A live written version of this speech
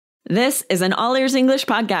This is an All Ears English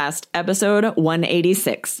podcast, episode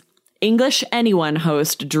 186. English Anyone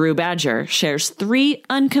host Drew Badger shares 3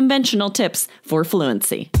 unconventional tips for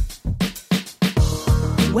fluency.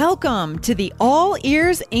 Welcome to the All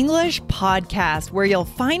Ears English podcast, where you'll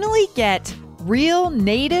finally get real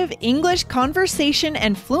native English conversation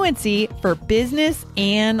and fluency for business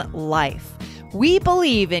and life. We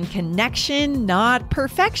believe in connection, not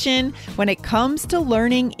perfection, when it comes to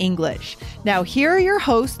learning English. Now, here are your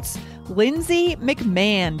hosts, Lindsay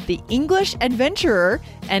McMahon, the English adventurer,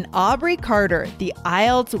 and Aubrey Carter, the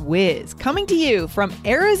IELTS whiz, coming to you from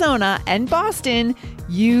Arizona and Boston,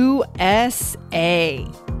 USA.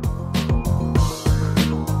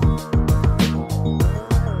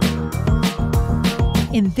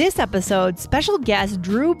 In this episode, special guest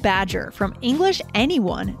Drew Badger from English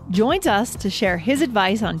Anyone joins us to share his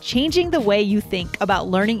advice on changing the way you think about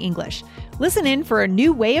learning English. Listen in for a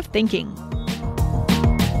new way of thinking.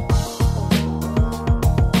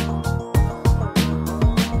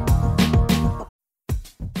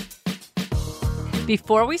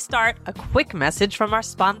 Before we start, a quick message from our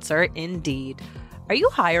sponsor, Indeed. Are you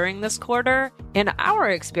hiring this quarter? In our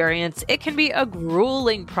experience, it can be a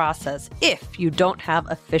grueling process if you don't have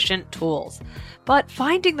efficient tools. But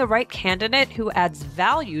finding the right candidate who adds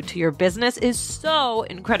value to your business is so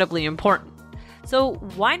incredibly important. So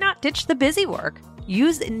why not ditch the busy work?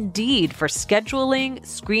 Use Indeed for scheduling,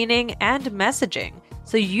 screening, and messaging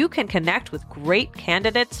so you can connect with great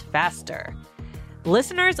candidates faster.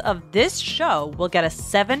 Listeners of this show will get a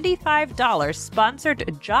 $75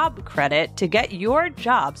 sponsored job credit to get your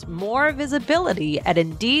jobs more visibility at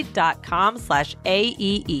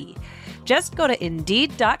Indeed.com/AEE. Just go to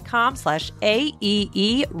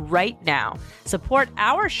Indeed.com/AEE right now. Support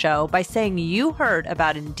our show by saying you heard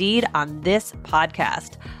about Indeed on this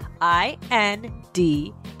podcast.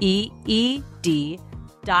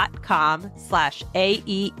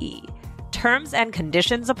 INDEED.com/AEE. Terms and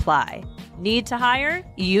conditions apply. Need to hire?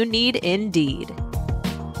 You need Indeed.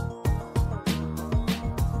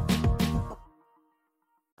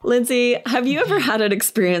 Lindsay, have you ever had an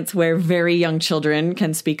experience where very young children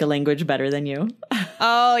can speak a language better than you?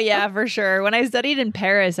 Oh, yeah, for sure. When I studied in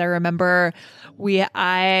Paris, I remember with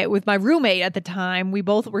my roommate at the time, we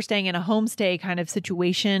both were staying in a homestay kind of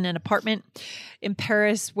situation, an apartment in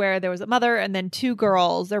Paris where there was a mother and then 2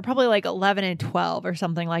 girls. They're probably like 11 and 12 or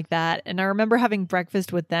something like that. And I remember having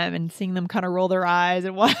breakfast with them and seeing them kind of roll their eyes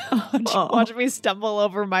and watch me stumble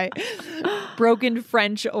over my broken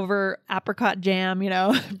French over apricot jam,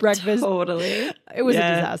 breakfast. Totally. It was a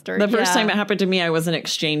disaster. The first time it happened to me, I was an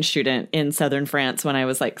exchange student in southern France when I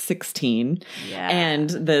was like 16. Yeah. And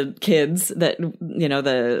the kids that,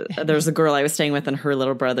 there was a girl I was staying with and her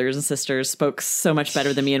little brothers and sisters spoke so much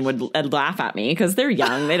better than me and would laugh at me because they're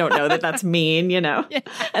young. They don't know that that's mean, Yeah.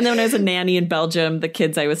 And then when I was a nanny in Belgium, the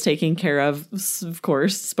kids I was taking care of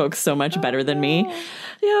course, spoke so much better than me.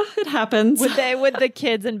 Yeah, it happens. Would the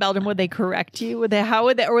kids in Belgium, would they correct you? Or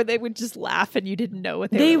they would just laugh and you didn't know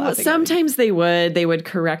what they were laughing at? Sometimes they would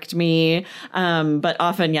correct me. But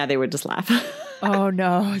often, they would just laugh. Oh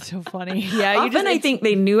no, it's so funny. Yeah. I think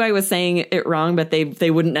they knew I was saying it wrong, but they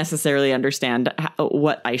wouldn't necessarily understand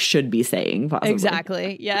what I should be saying. Possibly.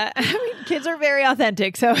 Exactly. Yeah. I mean, kids are very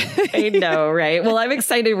authentic. So I know, right? Well, I'm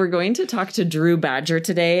excited. We're going to talk to Drew Badger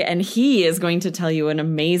today, and he is going to tell you an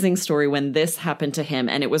amazing story when this happened to him.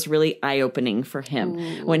 And it was really eye-opening for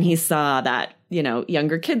him when he saw that,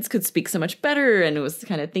 younger kids could speak so much better and was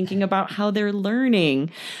kind of thinking about how they're learning.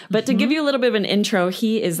 But to give you a little bit of an intro,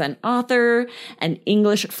 he is an author, an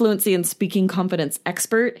English fluency and speaking confidence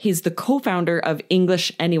expert. He's the co-founder of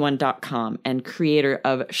EnglishAnyone.com and creator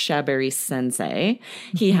of Shaberry Sensei.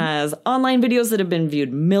 He has online videos that have been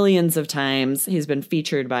viewed millions of times. He's been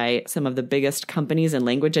featured by some of the biggest companies in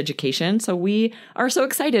language education. So we are so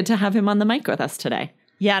excited to have him on the mic with us today.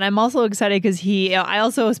 Yeah, and I'm also excited because I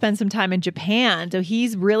also spent some time in Japan. So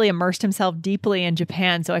he's really immersed himself deeply in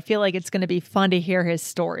Japan. So I feel like it's going to be fun to hear his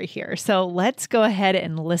story here. So let's go ahead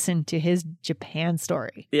and listen to his Japan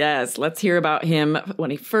story. Yes, let's hear about him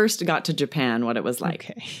when he first got to Japan, what it was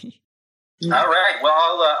like. Okay. All right.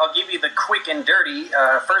 Well, I'll give you the quick and dirty.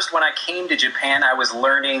 First, when I came to Japan, I was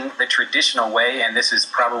learning the traditional way, and this is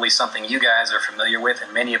probably something you guys are familiar with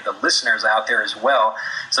and many of the listeners out there as well.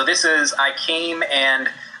 So I came and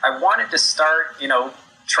I wanted to start,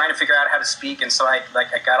 trying to figure out how to speak, and so I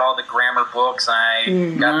got all the grammar books,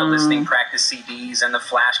 I got the listening practice CDs and the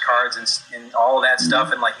flashcards and all of that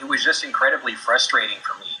stuff, and it was just incredibly frustrating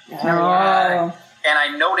for me. And I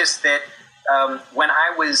noticed that when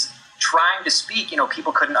I was trying to speak,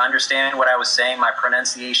 people couldn't understand what I was saying. My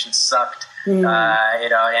pronunciation sucked.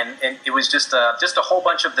 And it was just a whole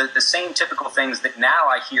bunch of the same typical things that now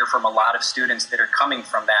I hear from a lot of students that are coming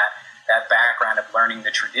from that background of learning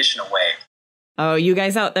the traditional way. Oh, you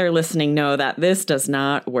guys out there listening know that this does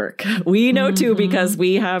not work. We know too, because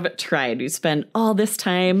we have tried. You spend all this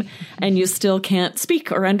time and you still can't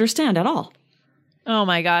speak or understand at all. Oh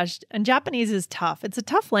my gosh. And Japanese is tough. It's a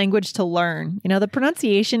tough language to learn. You know, the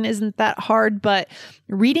pronunciation isn't that hard, but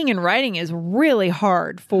reading and writing is really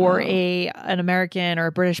hard for an American or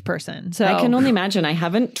a British person. So I can only imagine. I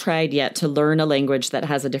haven't tried yet to learn a language that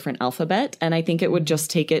has a different alphabet, and I think it would just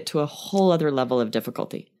take it to a whole other level of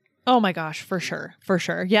difficulty. Oh my gosh, for sure. For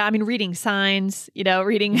sure. Yeah. I mean, reading signs,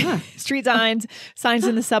 reading street signs, signs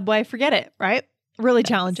in the subway, forget it, right? Really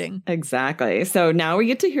challenging. Exactly. So now we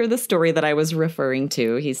get to hear the story that I was referring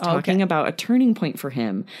to. He's talking about a turning point for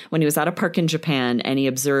him when he was at a park in Japan and he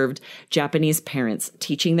observed Japanese parents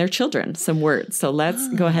teaching their children some words. So let's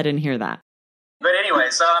go ahead and hear that. But anyway,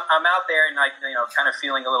 so I'm out there and kind of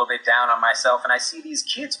feeling a little bit down on myself, and I see these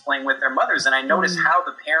kids playing with their mothers, and I notice how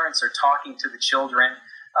the parents are talking to the children.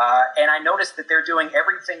 And I noticed that they're doing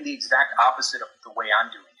everything the exact opposite of the way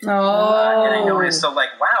I'm doing it. And I noticed,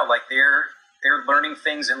 wow, they're learning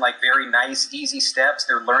things in very nice, easy steps.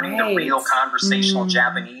 They're learning the real conversational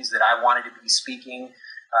Japanese that I wanted to be speaking.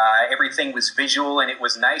 Everything was visual and it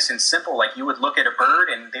was nice and simple. Like you would look at a bird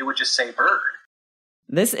and they would just say bird.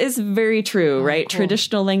 This is very true, right? Cool.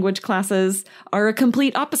 Traditional language classes are a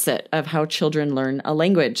complete opposite of how children learn a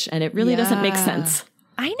language, and it really doesn't make sense.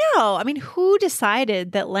 I know. I mean, who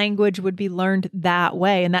decided that language would be learned that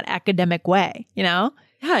way, in that academic way, Yeah,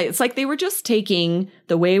 it's like they were just taking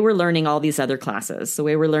the way we're learning all these other classes, the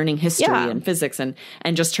way we're learning history and physics, and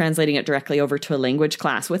just translating it directly over to a language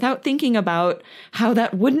class without thinking about how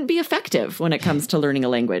that wouldn't be effective when it comes to learning a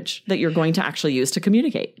language that you're going to actually use to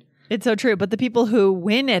communicate. It's so true. But the people who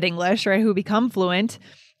win at English, right, who become fluent,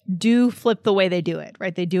 do flip the way they do it,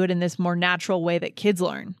 right? They do it in this more natural way that kids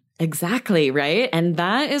learn. Exactly, right? And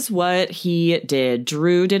that is what he did.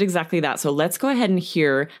 Drew did exactly that. So let's go ahead and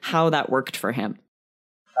hear how that worked for him.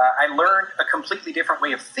 I learned a completely different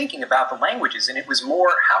way of thinking about the languages, and it was more,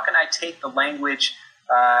 how can I take the language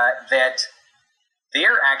that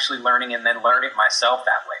they're actually learning and then learn it myself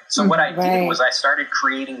that way? So what I did was I started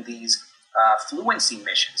creating these fluency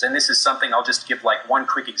missions, and this is something, I'll just give one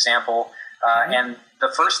quick example. And the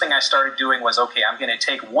first thing I started doing was, okay, I'm going to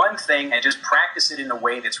take one thing and just practice it in a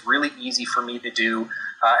way that's really easy for me to do,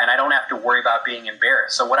 and I don't have to worry about being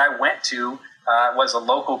embarrassed. So what I went to was a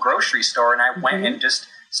local grocery store, and I went and just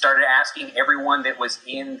started asking everyone that was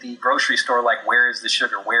in the grocery store, where is the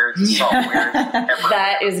sugar, where is the salt, where is the pepper?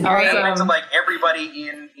 That is great. I went to everybody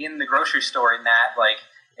in the grocery store in that,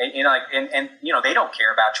 and they don't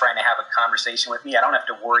care about trying to have a conversation with me. I don't have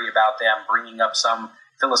to worry about them bringing up some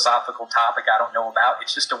philosophical topic I don't know about.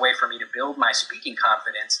 It's just a way for me to build my speaking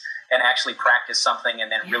confidence and actually practice something and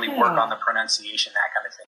then really work on the pronunciation, that kind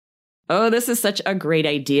of thing. Oh, this is such a great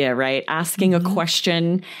idea, right? Asking a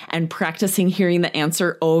question and practicing hearing the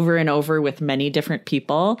answer over and over with many different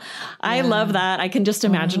people. I love that. I can just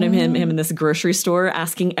imagine him in this grocery store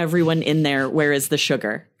asking everyone in there, where is the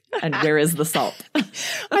sugar? And where is the salt?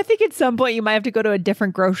 I think at some point you might have to go to a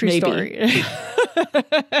different grocery store.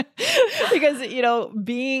 Because,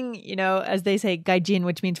 being, as they say, gaijin,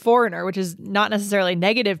 which means foreigner, which is not necessarily a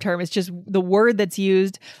negative term. It's just the word that's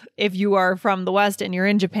used if you are from the West and you're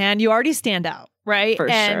in Japan, you already stand out. Right.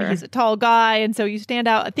 And he's a tall guy. And so you stand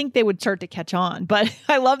out. I think they would start to catch on. But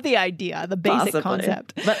I love the idea, the basic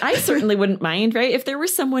concept. But I certainly wouldn't mind, right? If there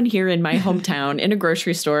was someone here in my hometown in a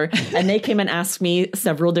grocery store and they came and asked me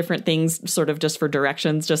several different things, sort of just for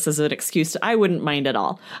directions, just as an excuse, I wouldn't mind at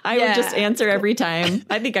all. I would just answer every time.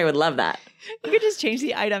 I think I would love that. You could just change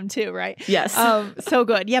the item too, right? Yes. So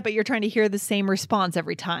good. Yeah, but you're trying to hear the same response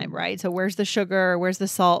every time, right? So where's the sugar? Where's the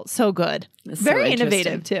salt? So good. Very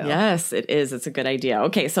innovative too. Yes, it is. It's a good idea.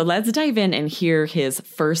 Okay, so let's dive in and hear his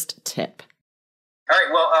first tip. All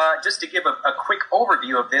right, well, just to give a quick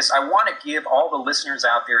overview of this, I want to give all the listeners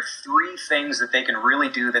out there 3 things that they can really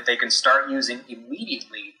do that they can start using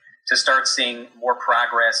immediately to start seeing more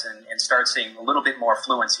progress and start seeing a little bit more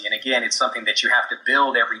fluency. And again, it's something that you have to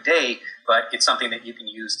build every day, but it's something that you can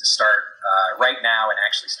use to start right now and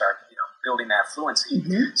actually start building that fluency.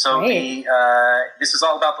 So this is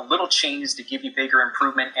all about the little changes to give you bigger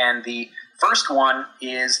improvement. And the first one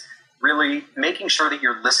is really making sure that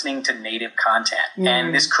you're listening to native content.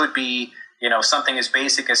 And this could be something as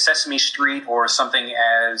basic as Sesame Street, or something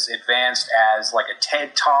as advanced as a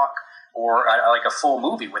TED Talk, or a full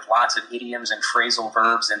movie with lots of idioms and phrasal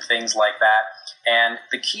verbs and things like that. And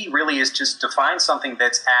the key really is just to find something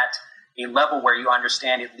that's at a level where you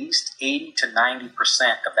understand at least 80 to 90%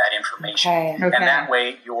 of that information. Okay. And that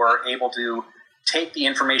way you're able to take the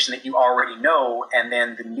information that you already know, and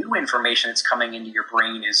then the new information that's coming into your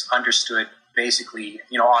brain is understood basically,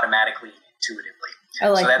 automatically and intuitively. I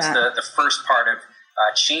like so that's that. the first part of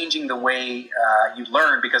changing the way you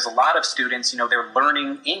learn, because a lot of students, they're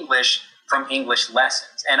learning English from English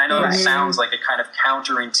lessons. And I know that sounds like a kind of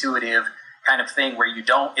counterintuitive kind of thing where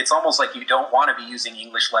it's almost like you don't want to be using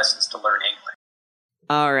English lessons to learn English.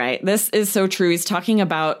 All right. This is so true. He's talking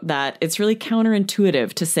about that it's really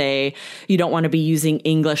counterintuitive to say you don't want to be using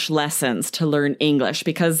English lessons to learn English,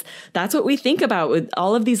 because that's what we think about. With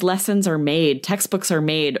all of these lessons are made, textbooks are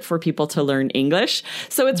made for people to learn English.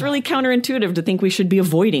 So it's really counterintuitive to think we should be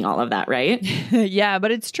avoiding all of that, right? Yeah,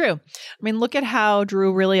 but it's true. I mean, look at how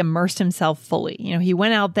Drew really immersed himself fully. He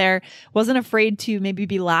went out there, wasn't afraid to maybe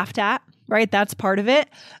be laughed at, right? That's part of it.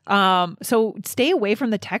 So stay away from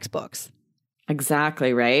the textbooks.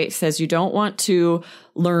 Exactly, right? It says you don't want to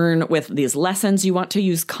learn with these lessons. You want to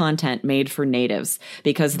use content made for natives,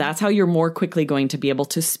 because that's how you're more quickly going to be able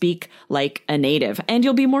to speak like a native, and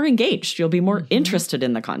you'll be more engaged. You'll be more interested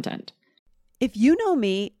in the content. If you know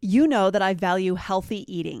me, you know that I value healthy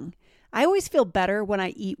eating. I always feel better when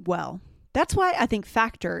I eat well. That's why I think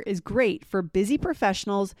Factor is great for busy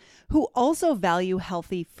professionals who also value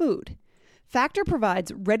healthy food. Factor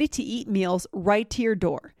provides ready-to-eat meals right to your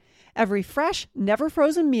door. Every fresh, never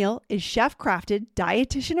frozen meal is chef-crafted,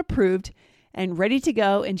 dietitian approved, and ready to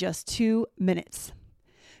go in just 2 minutes.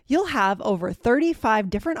 You'll have over 35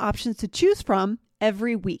 different options to choose from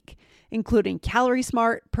every week, including Calorie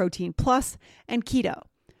Smart, Protein Plus, and Keto.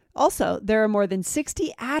 Also, there are more than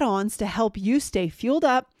 60 add-ons to help you stay fueled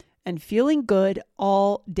up and feeling good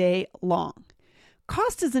all day long.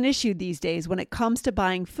 Cost is an issue these days when it comes to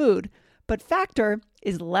buying food, but Factor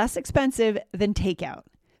is less expensive than takeout.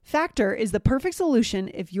 Factor is the perfect solution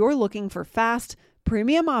if you're looking for fast,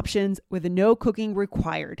 premium options with no cooking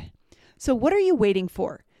required. So what are you waiting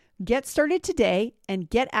for? Get started today and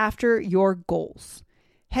get after your goals.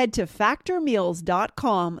 Head to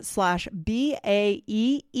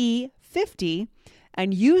factormeals.com/BAEE50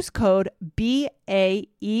 and use code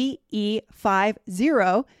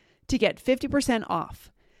BAEE50 to get 50%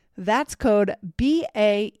 off. That's code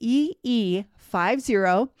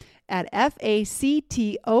BAEE50 at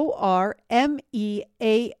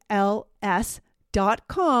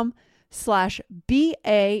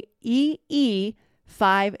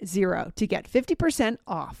to get 50%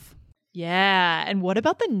 off. Yeah. And what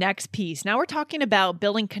about the next piece? Now we're talking about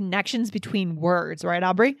building connections between words, right,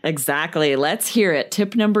 Aubrey? Exactly. Let's hear it.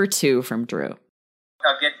 Tip number 2 from Drew.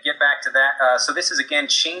 I'll get back to that. So this is, again,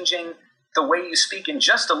 changing the way you speak in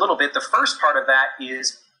just a little bit. The first part of that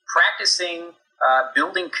is practicing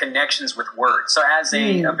building connections with words. So as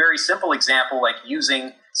a very simple example, like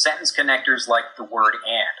using sentence connectors like the word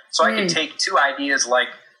and. So I could take two ideas like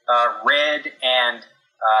red and,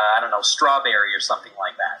 strawberry or something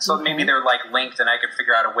like that. So maybe they're like linked, and I could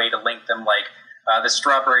figure out a way to link them, like the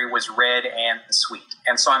strawberry was red and sweet.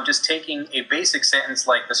 And so I'm just taking a basic sentence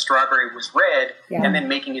like the strawberry was red and then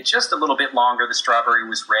making it just a little bit longer, the strawberry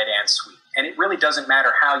was red and sweet. And it really doesn't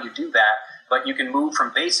matter how you do that, but you can move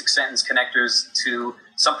from basic sentence connectors to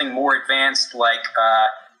something more advanced like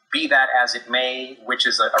be that as it may, which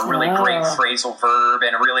is a really great phrasal verb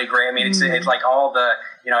and a really great, it's like all the,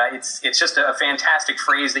 it's just a fantastic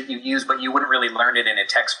phrase that you use, but you wouldn't really learn it in a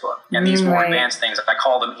textbook. And these more advanced things, I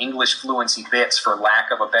call them English fluency bits for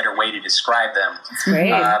lack of a better way to describe them. That's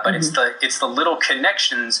great. But it's the little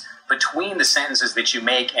connections between the sentences that you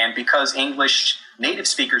make, and because English native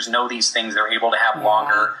speakers know these things, they're able to have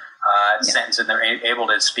longer sentences, and they're able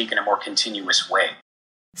to speak in a more continuous way.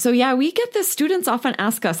 So we get this. Students often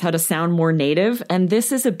ask us how to sound more native, and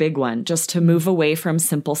this is a big one, just to move away from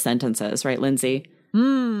simple sentences, right, Lindsay?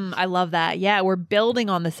 I love that. Yeah, we're building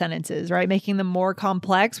on the sentences, right? Making them more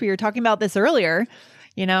complex. We were talking about this earlier.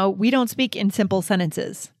 We don't speak in simple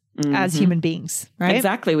sentences as human beings, right?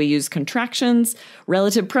 Exactly. We use contractions,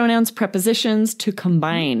 relative pronouns, prepositions to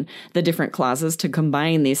combine the different clauses, to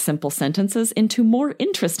combine these simple sentences into more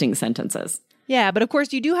interesting sentences. Yeah, but of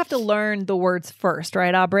course you do have to learn the words first,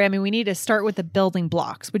 right, Aubrey? I mean, we need to start with the building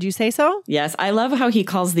blocks. Would you say so? Yes. I love how he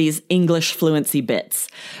calls these English fluency bits,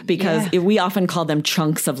 because we often call them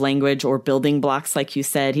chunks of language or building blocks, like you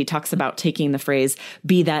said. He talks about taking the phrase,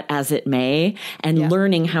 be that as it may, and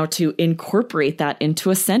learning how to incorporate that into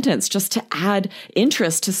a sentence just to add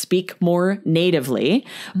interest to speak more natively.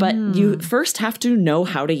 But you first have to know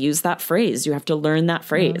how to use that phrase. You have to learn that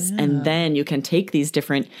phrase. And then you can take these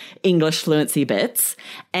different English fluency bits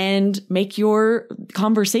and make your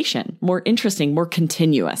conversation more interesting, more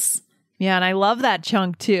continuous. Yeah, and I love that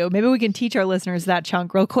chunk too. Maybe we can teach our listeners that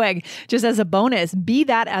chunk real quick, just as a bonus. Be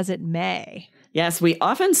that as it may. Yes, we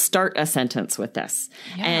often start a sentence with this.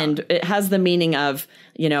 Yeah. And it has the meaning of,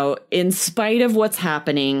 in spite of what's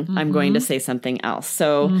happening, I'm going to say something else.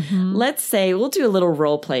 So let's say we'll do a little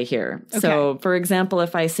role play here. Okay. So for example,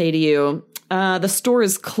 if I say to you, the store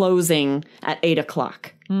is closing at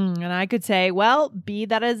 8:00. And I could say, well, be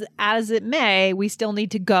that as it may, we still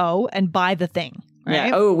need to go and buy the thing. Right?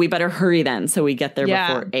 Yeah. Oh, we better hurry then so we get there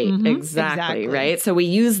before 8. Exactly. Right. So we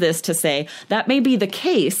use this to say that may be the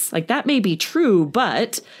case, like that may be true,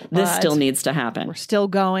 but this still needs to happen. We're still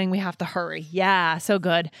going. We have to hurry. Yeah. So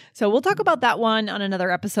good. So we'll talk about that one on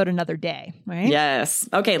another episode, another day. Right. Yes.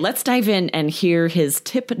 Okay. Let's dive in and hear his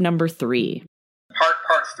tip number 3.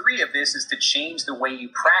 Part 3 of this is to change the way you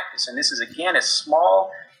practice. And this is, again, a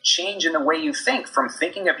small change in the way you think, from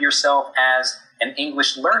thinking of yourself as an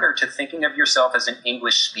English learner to thinking of yourself as an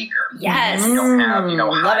English speaker. Yes. You don't have,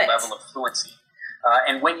 high level of fluency.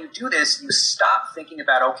 And when you do this, you stop thinking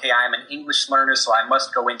about, okay, I'm an English learner, so I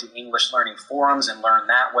must go into English learning forums and learn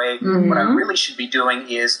that way. What I really should be doing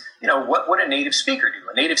is, what would a native speaker do?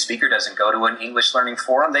 A native speaker doesn't go to an English learning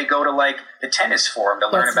forum. They go to, the tennis forum to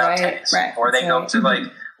learn about tennis. Right. Or they go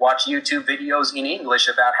to, watch YouTube videos in English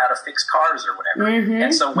about how to fix cars or whatever.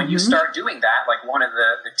 And so when you start doing that, one of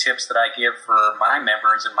the tips that I give for my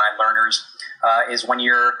members and my learners is when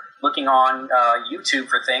you're looking on YouTube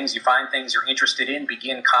for things, you find things you're interested in,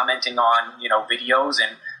 begin commenting on, videos,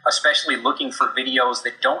 and especially looking for videos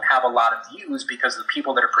that don't have a lot of views, because the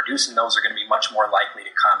people that are producing those are going to be much more likely to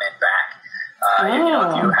comment back.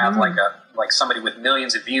 If you have like somebody with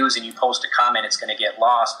millions of views and you post a comment, it's going to get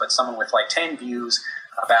lost. But someone with 10 views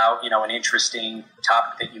about, an interesting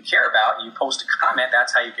topic that you care about, and you post a comment,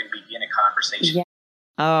 that's how you can begin a conversation. Yeah.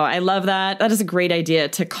 Oh, I love that. That is a great idea,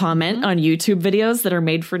 to comment on YouTube videos that are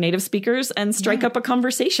made for native speakers and strike up a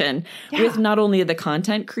conversation with not only the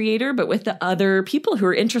content creator, but with the other people who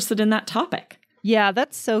are interested in that topic. Yeah,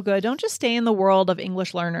 that's so good. Don't just stay in the world of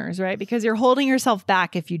English learners, right? Because you're holding yourself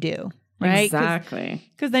back if you do. Right?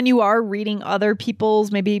 Exactly. Because then you are reading other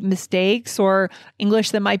people's maybe mistakes or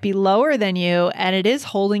English that might be lower than you, and it is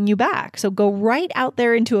holding you back. So go right out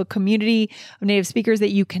there into a community of native speakers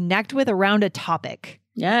that you connect with around a topic.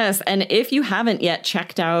 Yes. And if you haven't yet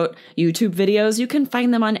checked out YouTube videos, you can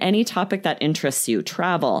find them on any topic that interests you.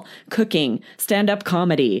 Travel, cooking, stand-up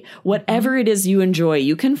comedy, whatever it is you enjoy,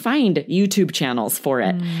 you can find YouTube channels for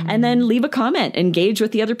it. And then leave a comment, engage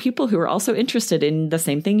with the other people who are also interested in the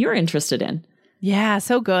same thing you're interested in. Yeah,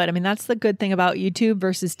 so good. I mean, that's the good thing about YouTube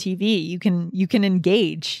versus TV. You can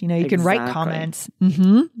engage, you can write comments.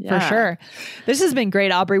 For sure. This has been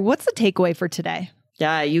great, Aubrey. What's the takeaway for today?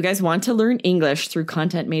 Yeah, you guys want to learn English through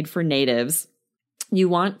content made for natives. You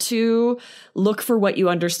want to look for what you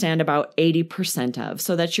understand about 80% of,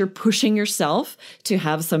 so that you're pushing yourself to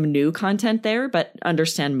have some new content there, but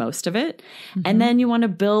understand most of it. And then you want to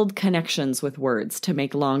build connections with words to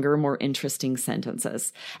make longer, more interesting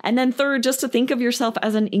sentences. And then third, just to think of yourself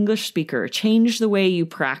as an English speaker. Change the way you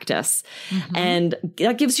practice. And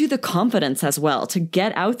that gives you the confidence as well to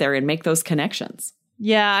get out there and make those connections.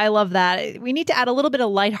 Yeah, I love that. We need to add a little bit of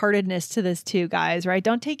lightheartedness to this too, guys, right?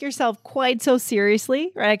 Don't take yourself quite so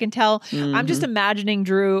seriously, right? I can tell. I'm just imagining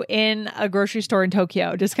Drew in a grocery store in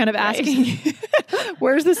Tokyo, just kind of asking,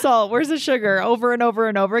 where's the salt? Where's the sugar? Over and over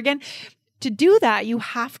and over again. To do that, you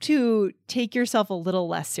have to take yourself a little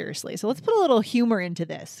less seriously. So let's put a little humor into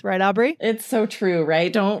this, right, Aubrey? It's so true,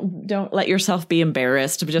 right? Don't let yourself be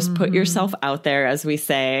embarrassed. Just put yourself out there, as we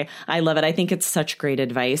say. I love it. I think it's such great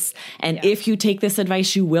advice. And if you take this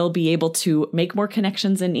advice, you will be able to make more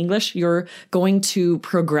connections in English. You're going to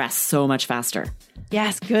progress so much faster.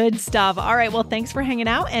 Yes, good stuff. All right. Well, thanks for hanging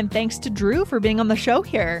out. And thanks to Drew for being on the show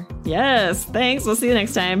here. Yes, thanks. We'll see you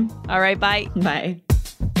next time. All right. Bye. Bye.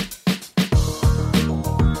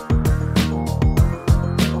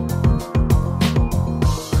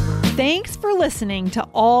 Thanks for listening to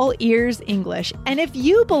All Ears English. And if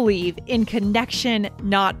you believe in connection,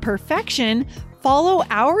 not perfection, follow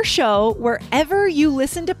our show wherever you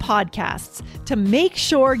listen to podcasts to make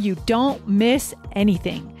sure you don't miss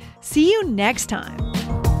anything. See you next time.